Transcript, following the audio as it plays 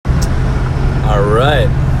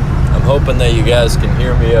hoping that you guys can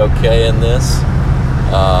hear me okay in this.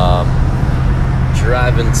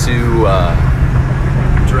 Driving to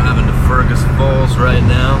Fergus Falls right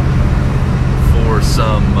now for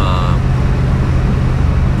some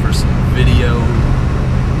video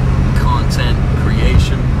content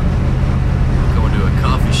creation. Going to a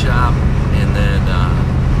coffee shop and then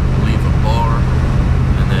leave a bar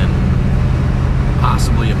and then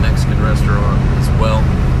possibly a Mexican restaurant as well.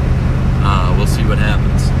 We'll see what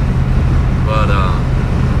happens. But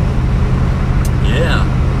yeah,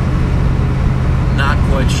 not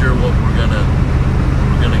quite sure what we're gonna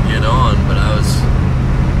get on, but I was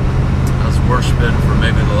worshiping for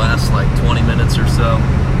maybe the last like 20 minutes or so,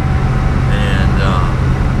 and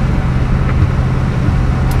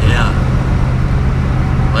yeah,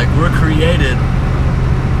 like we're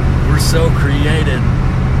so created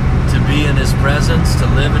to be in His presence, to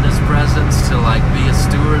live in His presence, to like be a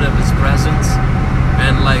steward of His presence,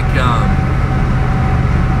 and like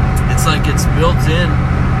it's like it's built in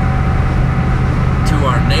to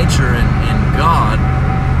our nature in God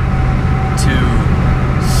to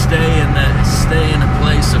stay in a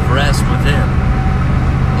place of rest with Him.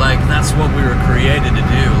 Like that's what we were created to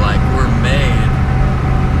do. Like we're made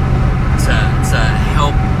to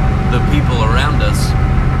help the people around us.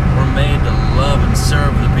 We're made to love and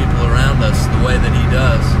serve the people around us the way that He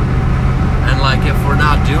does. And like if we're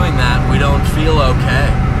not doing that, we don't feel okay.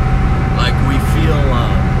 Like we feel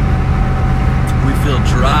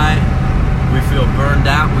dry, we feel burned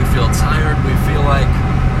out, we feel tired, we feel like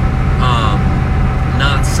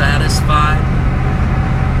not satisfied.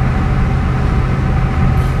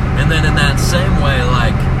 And then in that same way,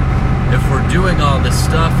 like if we're doing all this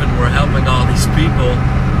stuff and we're helping all these people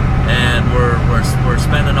and we're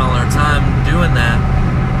spending all our time doing that,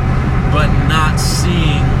 but not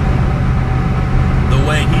seeing the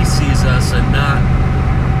way He sees us and not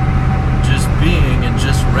just being and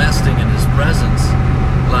just resting in His presence,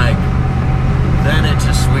 like then it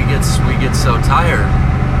just we get so tired.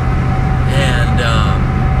 And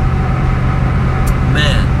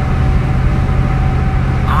man,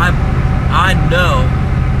 I know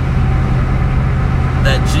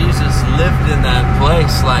that Jesus lived in that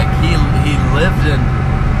place. Like he lived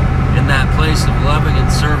in that place of loving and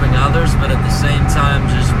serving others, but at the same time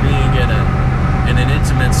just being in an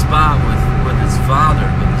intimate spot with His Father,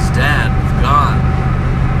 with His Dad, with God.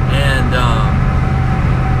 And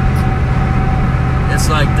it's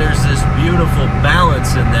like there's this beautiful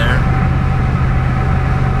balance in there,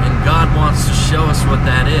 and God wants to show us what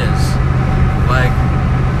that is. Like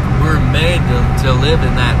we're made to live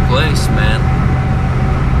in that place, man.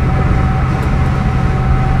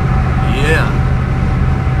 Yeah.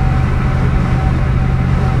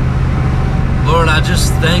 Lord, I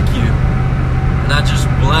just thank You, and I just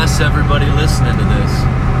bless everybody listening to this,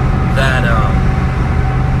 that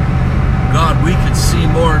God, we could see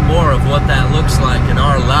more and more of what that looks like in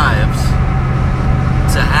our lives,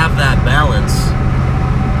 to have that balance,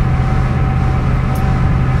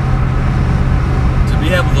 to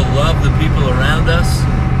be able to love the people around us,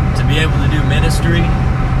 to be able to do ministry,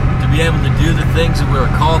 to be able to do the things that we were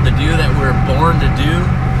called to do, that we were born to do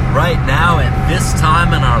right now at this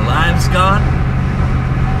time in our lives, God.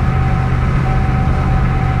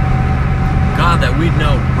 God, that we'd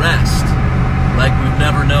know rest like we've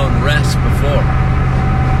never known rest before.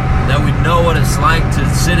 That we'd know what it's like to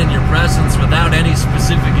sit in Your presence without any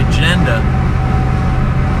specific agenda,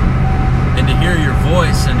 and to hear Your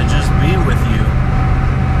voice and to just be with You.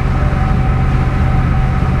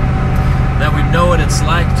 That we'd know what it's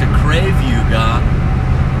like to crave You, God,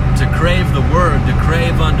 to crave the Word, to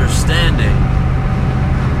crave understanding,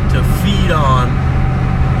 to feed on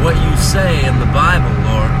what You say in the Bible,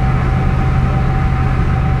 Lord.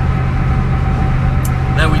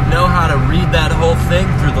 That we'd know how to read that whole thing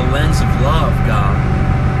through the lens of love, God.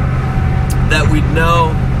 That we'd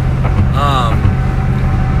know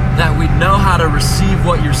how to receive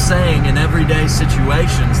what You're saying in everyday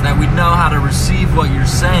situations. That we'd know how to receive what You're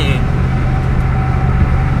saying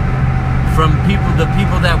from the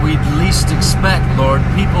people that we'd least expect, Lord.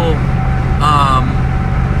 People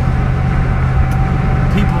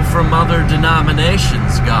from other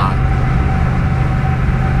denominations, God.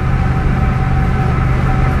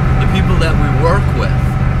 People that we work with,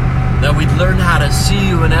 that we'd learn how to see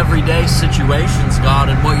You in everyday situations, God,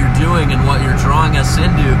 and what You're doing and what You're drawing us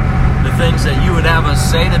into, the things that You would have us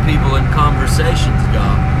say to people in conversations,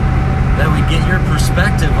 God, that we get Your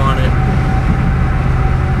perspective on it,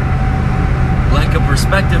 like a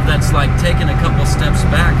perspective that's like taking a couple steps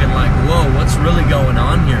back and like, whoa, what's really going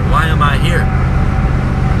on here? Why am I here?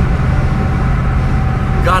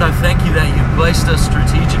 God, I thank you that you've placed us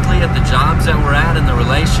strategically at the jobs that we're at, in the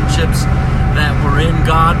relationships that we're in,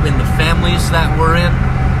 God, in the families that we're in,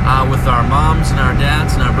 with our moms and our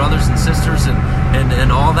dads and our brothers and sisters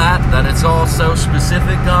and all that it's all so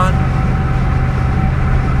specific, God.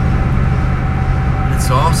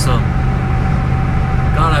 It's awesome.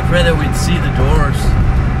 God, I pray that we'd see the doors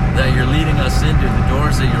that you're leading us into, the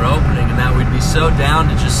doors that you're opening, and that we'd be so down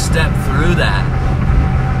to just step through that.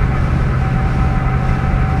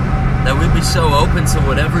 That we'd be so open to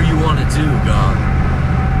whatever you want to do, God.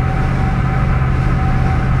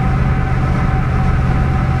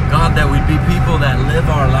 God, that we'd be people that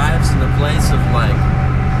live our lives in the place of like,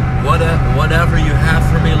 whatever you have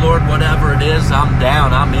for me, Lord, whatever it is, I'm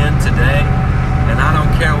down, I'm in today. And I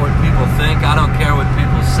don't care what people think, I don't care what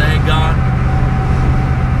people say, God.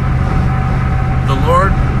 The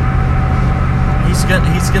Lord, He's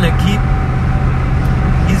gonna keep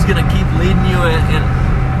leading you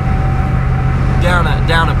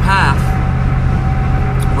down a path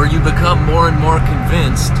where you become more and more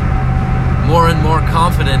convinced, more and more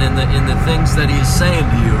confident in the things that He's saying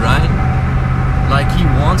to you, right? Like He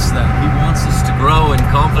wants that. He wants us to grow in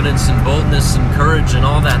confidence and boldness and courage and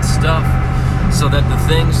all that stuff, so that the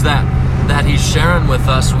things that He's sharing with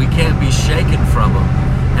us, we can't be shaken from them,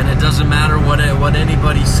 and it doesn't matter what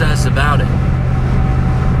anybody says about it.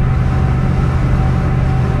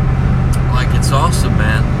 Like, it's awesome,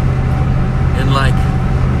 man. And like,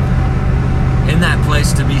 in that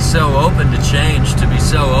place, to be so open to change, to be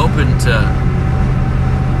so open to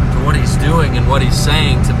what He's doing and what He's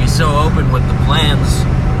saying, to be so open with the plans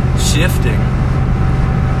shifting.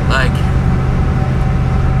 Like,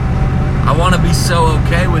 I want to be so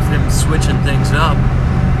okay with Him switching things up.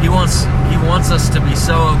 He wants us to be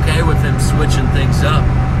so okay with Him switching things up.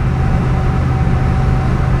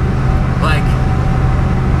 Like,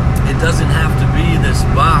 it doesn't have to be this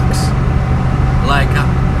box. Like,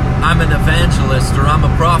 I'm an evangelist, or I'm a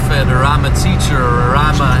prophet, or I'm a teacher, or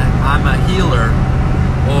I'm a healer,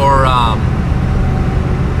 or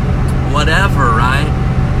whatever, right?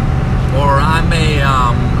 Or I'm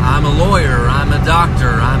a lawyer, I'm a doctor,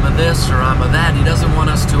 I'm a this, or I'm a that. He doesn't want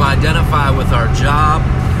us to identify with our job.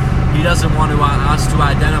 He doesn't want us to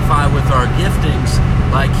identify with our giftings.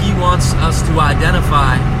 Like, He wants us to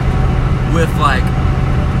identify with, like,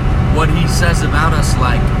 what He says about us,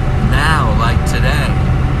 like, now, like today.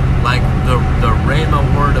 Like the Rhema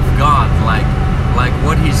word of God, like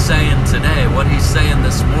what He's saying today, what He's saying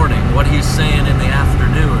this morning, what He's saying in the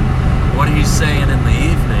afternoon, what He's saying in the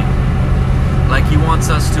evening. Like, He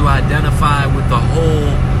wants us to identify with the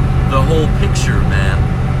whole picture, man.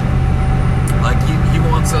 Like, He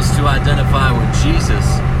wants us to identify with Jesus,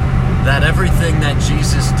 that everything that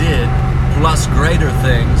Jesus did, plus greater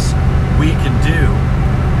things, we can do.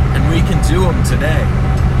 And we can do them today.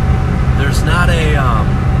 There's not a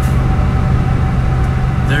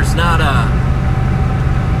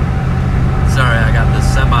sorry, I got this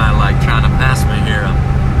semi like trying to pass me here.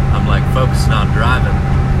 I'm like focusing on driving.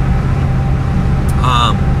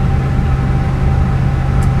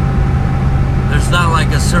 There's not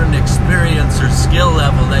like a certain experience or skill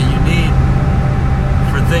level that you need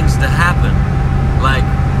for things to happen. Like,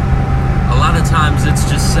 a lot of times it's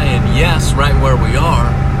just saying yes right where we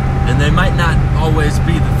are. And they might not always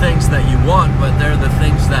be the things that you want, but they're the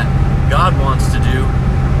things that God wants to do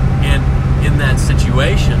in that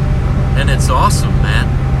situation. And it's awesome, man.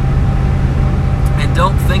 And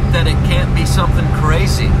don't think that it can't be something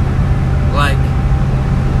crazy. Like,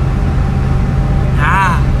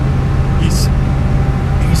 he's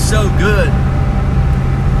so good.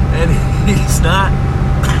 And he's not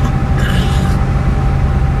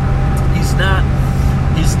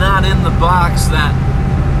in the box that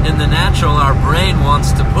in the natural our brain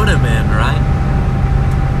wants to put Him in, right?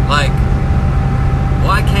 Like,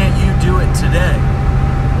 why can't you do it today?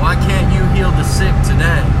 Why can't you heal the sick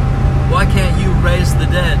today? Why can't you raise the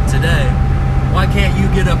dead today? Why can't you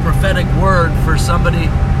get a prophetic word for somebody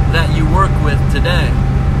that you work with today?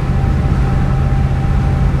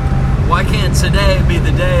 Why can't today be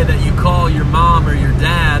the day that you call your mom or your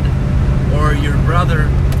dad or your brother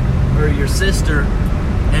or your sister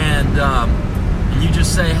and you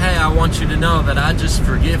just say, hey, I want you to know that I just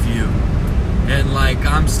forgive you. And like,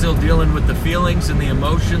 I'm still dealing with the feelings and the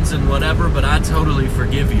emotions and whatever, but I totally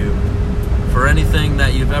forgive you for anything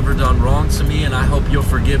that you've ever done wrong to me, and I hope you'll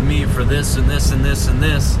forgive me for this and this and this and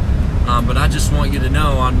this. But I just want you to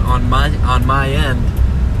know on my end,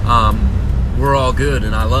 we're all good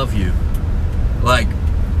and I love you. Like,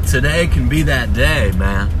 today can be that day,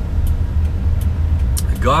 man.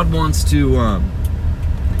 God wants to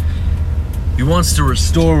He wants to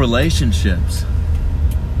restore relationships.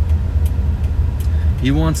 He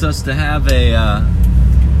wants us to have a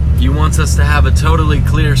totally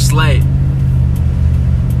clear slate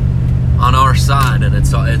on our side, and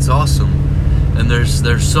it's awesome. And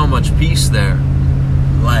there's so much peace there.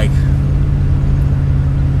 Like,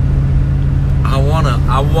 I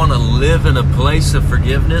wanna live in a place of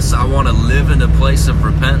forgiveness. I wanna live in a place of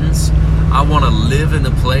repentance. I wanna live in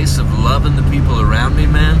a place of loving the people around me,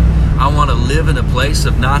 man. I wanna live in a place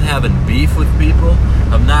of not having beef with people,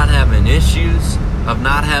 of not having issues, of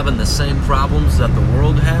not having the same problems that the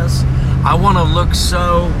world has. I wanna look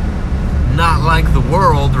so not like the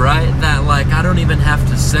world, right? That, like, I don't even have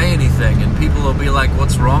to say anything, and people will be like,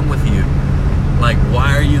 what's wrong with you? Like,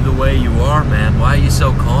 why are you the way you are, man? Why are you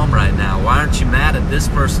so calm right now? Why aren't you mad at this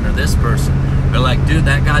person or this person? They're like, dude,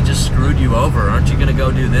 that guy just screwed you over. Aren't you gonna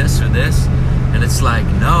go do this or this? And it's like,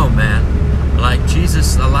 no, man. Like,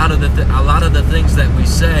 Jesus, a lot of the things that we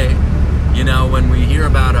say, you know, when we hear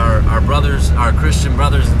about our brothers, our Christian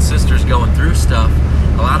brothers and sisters going through stuff,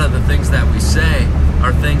 a lot of the things that we say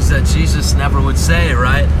are things that Jesus never would say,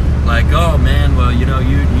 right? Like, oh man, well, you know,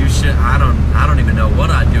 you should, I don't even know what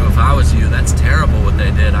I'd do if I was you. That's terrible what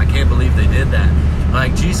they did. I can't believe they did that.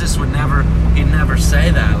 Like, Jesus would he'd never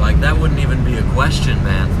say that. Like, that wouldn't even be a question,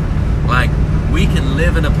 man. Like, we can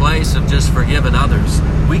live in a place of just forgiving others.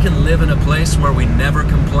 We can live in a place where we never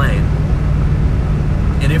complain.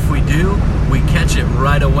 And if we do, we catch it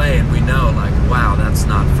right away, and we know, like, wow, that's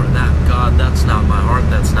not for that. God, that's not my heart.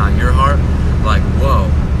 That's not your heart. Like, whoa,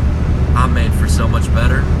 I'm made for so much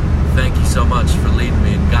better. Thank you so much for leading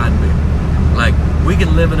me and guiding me. Like, we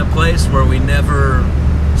can live in a place where we never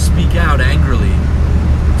speak out angrily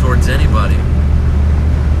towards anybody.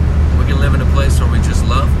 We can live in a place where we just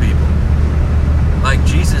love people. Like,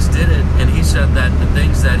 Jesus did it, and he said that the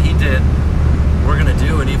things that he did, we're going to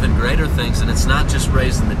do, and even greater things. And it's not just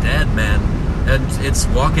raising the dead, man. And it's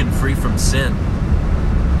walking free from sin.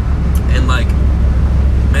 And, like,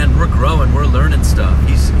 man, we're growing, we're learning stuff.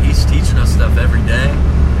 He's teaching us stuff every day.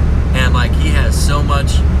 And, like, he has so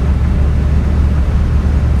much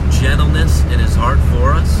gentleness in his heart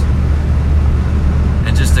for us,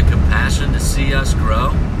 and just a compassion to see us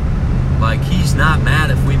grow. Like, he's not mad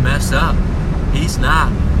if we mess up. He's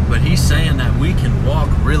not. But he's saying that we can walk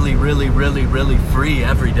really, really, really, really free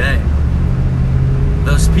every day.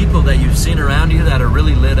 Those people that you've seen around you that are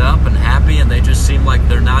really lit up and happy, and they just seem like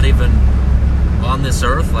they're not even on this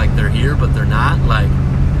earth, like they're here but they're not, like,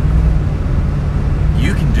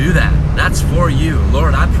 you can do that. That's for you.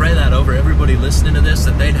 Lord, I pray that over everybody listening to this,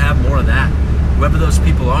 that they'd have more of that. Whoever those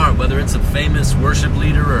people are, whether it's a famous worship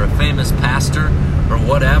leader or a famous pastor or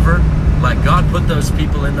whatever, like, God put those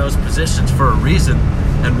people in those positions for a reason.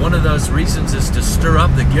 And one of those reasons is to stir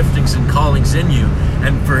up the giftings and callings in you,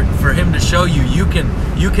 and for him to show you you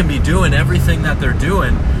can be doing everything that they're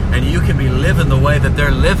doing, and you can be living the way that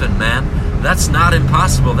they're living, man. That's not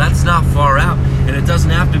impossible. That's not far out. And it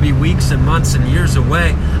doesn't have to be weeks and months and years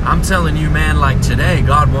away. I'm telling you, man, like, today,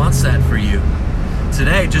 God wants that for you.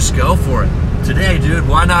 Today, just go for it. Today, dude,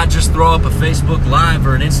 why not just throw up a Facebook Live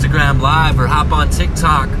or an Instagram Live, or hop on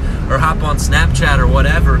TikTok or hop on Snapchat or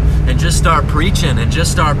whatever, and just start preaching and just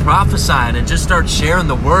start prophesying and just start sharing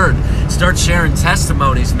the word. Start sharing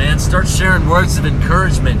testimonies, man. Start sharing words of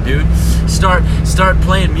encouragement, dude. Start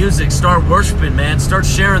playing music. Start worshiping, man. Start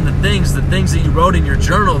sharing the things that you wrote in your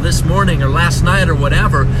journal this morning or last night or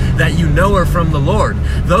whatever, that you know are from the Lord.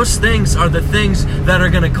 Those things are the things that are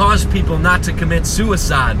going to cause people not to commit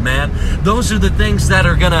suicide, man. Those are the things that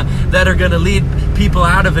are gonna lead people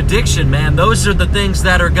out of addiction, man. Those are the things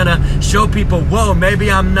that are gonna show people, whoa,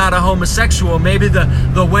 maybe I'm not a homosexual. Maybe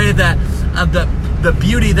the way that the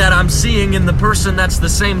beauty that I'm seeing in the person that's the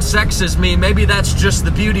same sex as me, maybe that's just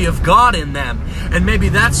the beauty of God in them. And maybe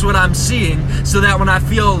that's what I'm seeing, so that when I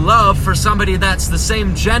feel love for somebody that's the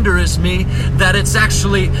same gender as me, that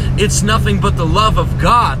it's nothing but the love of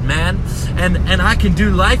God, man. And I can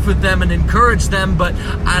do life with them and encourage them, but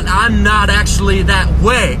I'm not actually that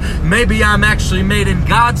way. Maybe I'm actually made in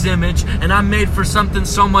God's image, and I'm made for something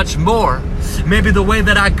so much more. Maybe the way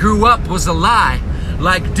that I grew up was a lie.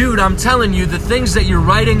 Like, dude, I'm telling you, the things that you're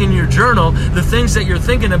writing in your journal, the things that you're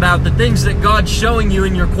thinking about, the things that God's showing you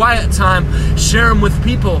in your quiet time, share them with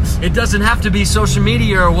people. It doesn't have to be social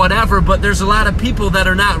media or whatever, but there's a lot of people that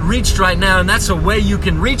are not reached right now, and that's a way you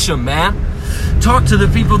can reach them, man. Talk to the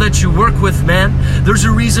people that you work with, man. There's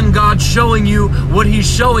a reason God's showing you what He's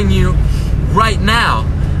showing you right now.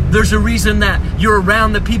 There's a reason that you're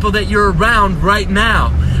around the people that you're around right now.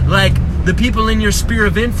 Like, the people in your sphere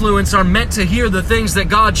of influence are meant to hear the things that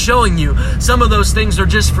God's showing you. Some of those things are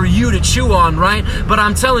just for you to chew on, right? But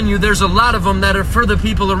I'm telling you, there's a lot of them that are for the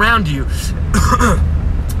people around you.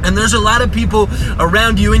 And And there's a lot of people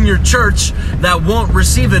around you in your church that won't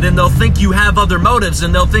receive it, and they'll think you have other motives,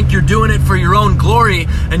 and they'll think you're doing it for your own glory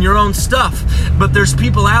and your own stuff. But there's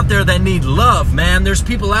people out there that need love, man. There's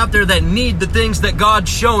people out there that need the things that God's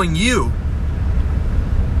showing you.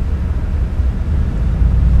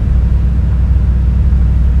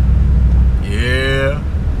 Yeah.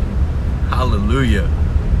 Hallelujah.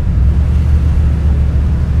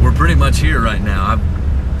 We're pretty much here right now.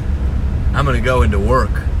 I'm going to go into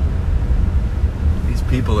work. These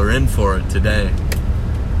people are in for it today.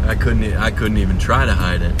 I couldn't even try to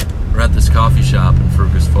hide it. We're at this coffee shop in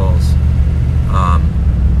Frucas Falls.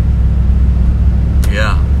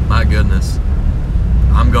 Yeah, my goodness.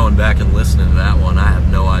 I'm going back and listening to that one. I have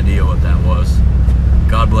no idea what that was.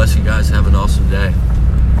 God bless you guys. Have an awesome day.